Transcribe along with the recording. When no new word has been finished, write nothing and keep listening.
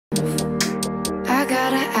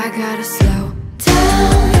gotta slow down.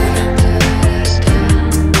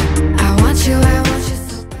 I want you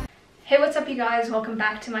so bad. Hey, what's up you guys, welcome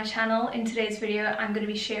back to my channel. In today's video I'm going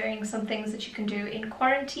to be sharing some things that you can do in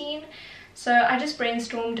quarantine. So I just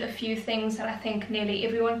brainstormed a few things that I think nearly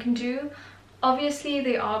everyone can do. Obviously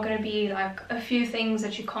there are going to be like a few things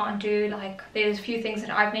that you can't do, like there's a few things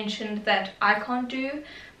that I've mentioned that I can't do,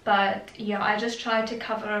 but yeah, I just tried to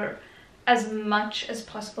cover as much as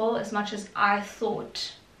possible, as much as I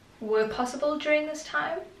thought were possible during this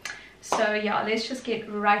time. So yeah, let's just get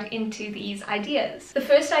right into these ideas. The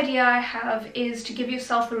first idea I have is to give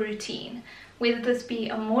yourself a routine. Whether this be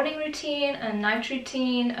a morning routine, a night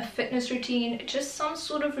routine, a fitness routine, just some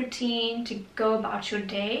sort of routine to go about your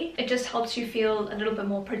day. It just helps you feel a little bit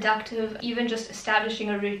more productive. Even just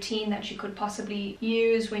establishing a routine that you could possibly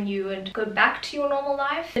use when you would go back to your normal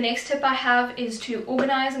life. The next tip I have is to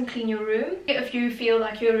organize and clean your room. If you feel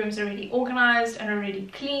like your room's already organized and already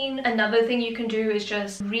clean, another thing you can do is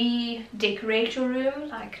just redecorate your room,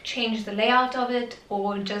 like change the layout of it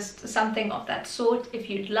or just something of that sort if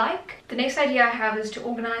you'd like. The next idea I have is to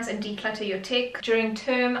organize and declutter your tech. During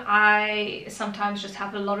term, I sometimes just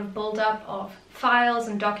have a lot of buildup of files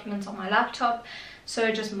and documents on my laptop,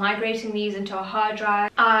 so just migrating these into a hard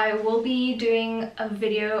drive. I will be doing a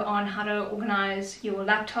video on how to organize your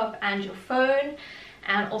laptop and your phone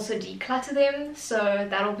and also declutter them, so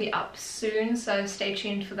that'll be up soon, so stay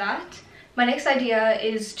tuned for that. My next idea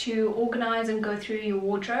is to organize and go through your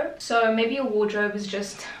wardrobe. So maybe your wardrobe is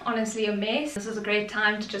just honestly a mess. This is a great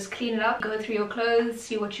time to just clean it up, go through your clothes,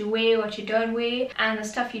 see what you wear, what you don't wear, and the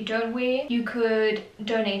stuff you don't wear you could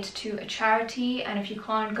donate to a charity. And if you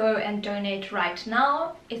can't go and donate right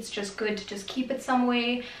now, it's just good to just keep it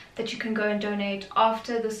somewhere that you can go and donate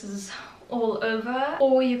after this is all over,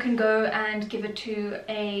 or you can go and give it to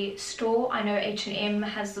a store. I know H&M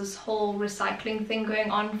has this whole recycling thing going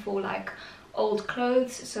on for like old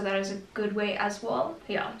clothes, so that is a good way as well.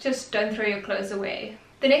 Yeah, just don't throw your clothes away.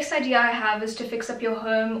 The next idea I have is to fix up your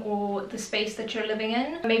home or the space that you're living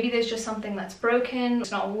in. Maybe there's just something that's broken,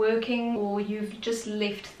 it's not working, or you've just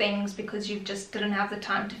left things because you just didn't have the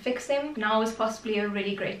time to fix them. Now is possibly a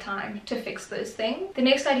really great time to fix those things. The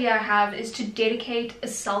next idea I have is to dedicate a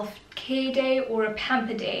self-care day or a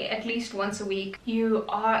pamper day at least once a week. You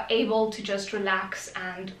are able to just relax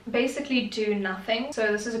and basically do nothing.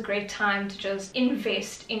 So this is a great time to just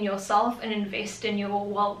invest in yourself and invest in your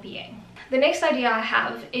well-being. The next idea I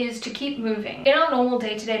have is to keep moving. In our normal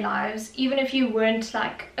day-to-day lives, even if you weren't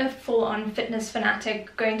like a full-on fitness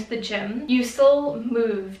fanatic going to the gym, you still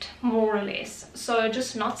moved more or less. So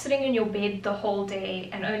just not sitting in your bed the whole day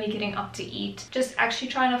and only getting up to eat, just actually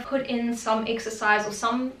trying to put in some exercise or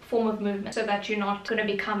some form of movement so that you're not going to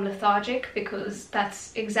become lethargic, because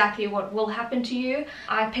that's exactly what will happen to you.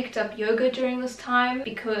 I picked up yoga during this time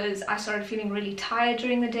because I started feeling really tired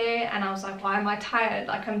during the day and I was like, why am I tired?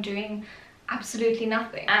 Like I'm doing absolutely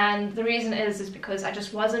nothing. And the reason is because I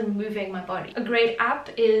just wasn't moving my body. A great app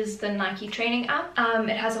is the Nike training app.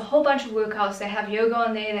 It has a whole bunch of workouts. They have yoga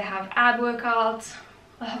on there, they have ab workouts,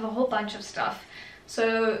 they have a whole bunch of stuff.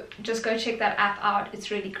 So just go check that app out,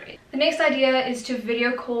 it's really great. The next idea is to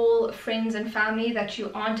video call friends and family that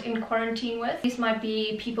you aren't in quarantine with. These might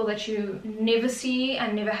be people that you never see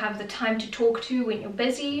and never have the time to talk to when you're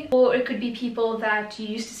busy, or it could be people that you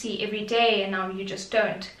used to see every day and now you just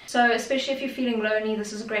don't. So especially if you're feeling lonely,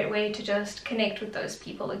 this is a great way to just connect with those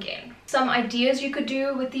people again. Some ideas you could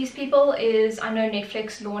do with these people is, I know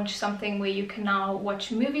Netflix launched something where you can now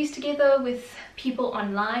watch movies together with people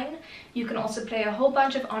online. You can also play a whole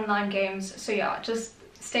bunch of online games, so yeah, just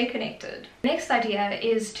stay connected. Next idea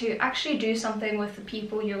is to actually do something with the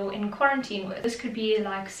people you're in quarantine with. This could be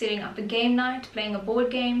like setting up a game night, playing a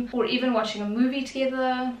board game, or even watching a movie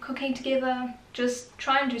together, cooking together. Just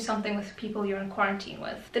try and do something with the people you're in quarantine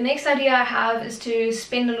with. The next idea I have is to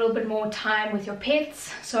spend a little bit more time with your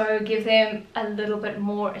pets, so give them a little bit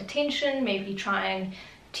more attention, maybe try and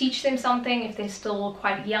teach them something if they're still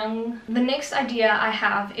quite young. The next idea I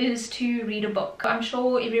have is to read a book. I'm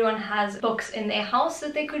sure everyone has books in their house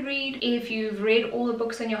that they could read. If you've read all the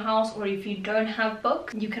books in your house, or if you don't have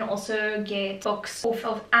books, you can also get books off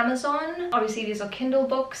of Amazon. Obviously these are Kindle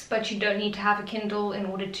books, but you don't need to have a Kindle in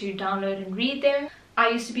order to download and read them.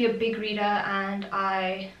 I used to be a big reader and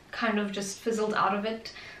I kind of just fizzled out of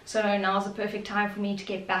it, so now's the perfect time for me to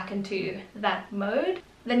get back into that mode.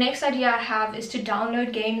 The next idea I have is to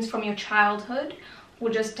download games from your childhood or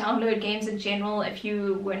just download games in general if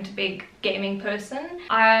you weren't a big gaming person.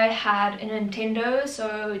 I had a Nintendo,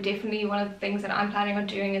 so definitely one of the things that I'm planning on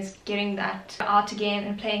doing is getting that out again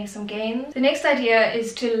and playing some games. The next idea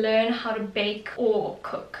is to learn how to bake or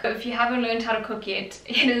cook. If you haven't learned how to cook yet,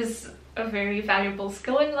 it is a very valuable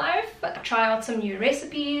skill in life. Try out some new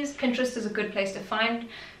recipes. Pinterest is a good place to find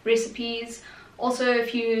recipes. Also,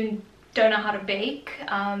 if you don't know how to bake,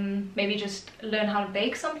 maybe just learn how to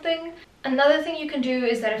bake something. Another thing you can do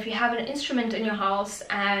is that if you have an instrument in your house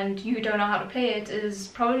and you don't know how to play it, is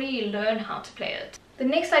probably learn how to play it. The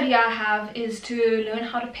next idea I have is to learn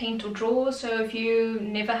how to paint or draw. So if you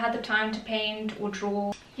never had the time to paint or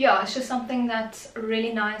draw, yeah, it's just something that's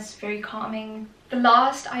really nice, very calming. The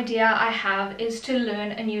last idea I have is to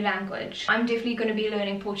learn a new language. I'm definitely going to be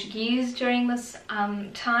learning Portuguese during this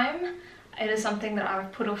time. It is something that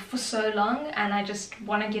I've put off for so long and I just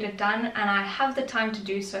want to get it done, and I have the time to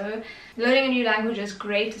do so. Learning a new language is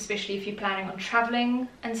great, especially if you're planning on traveling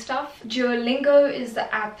and stuff. Duolingo is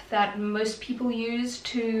the app that most people use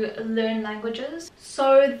to learn languages.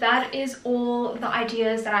 So that is all the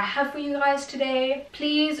ideas that I have for you guys today.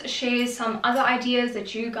 Please share some other ideas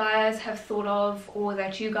that you guys have thought of or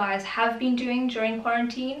that you guys have been doing during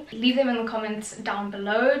quarantine. Leave them in the comments down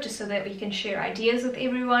below just so that we can share ideas with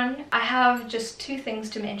everyone. I have just two things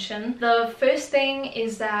to mention. The first thing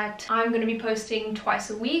is that I'm going to be posting twice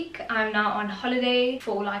a week. I'm now on holiday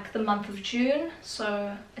for like the month of June,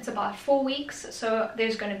 so it's about 4 weeks, so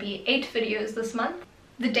there's going to be 8 videos this month.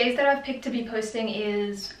 The days that I've picked to be posting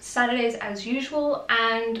is Saturdays as usual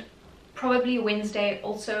and probably Wednesday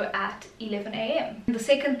also at 11 AM. The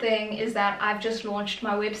second thing is that I've just launched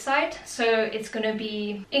my website, so it's going to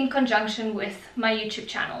be in conjunction with my YouTube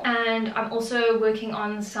channel, and I'm also working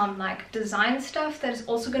on some like design stuff that is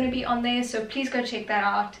also going to be on there, so please go check that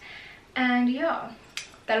out. And yeah,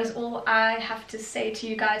 that is all I have to say to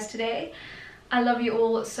you guys today. I love you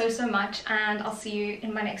all so much, and I'll see you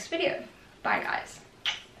in my next video. Bye guys.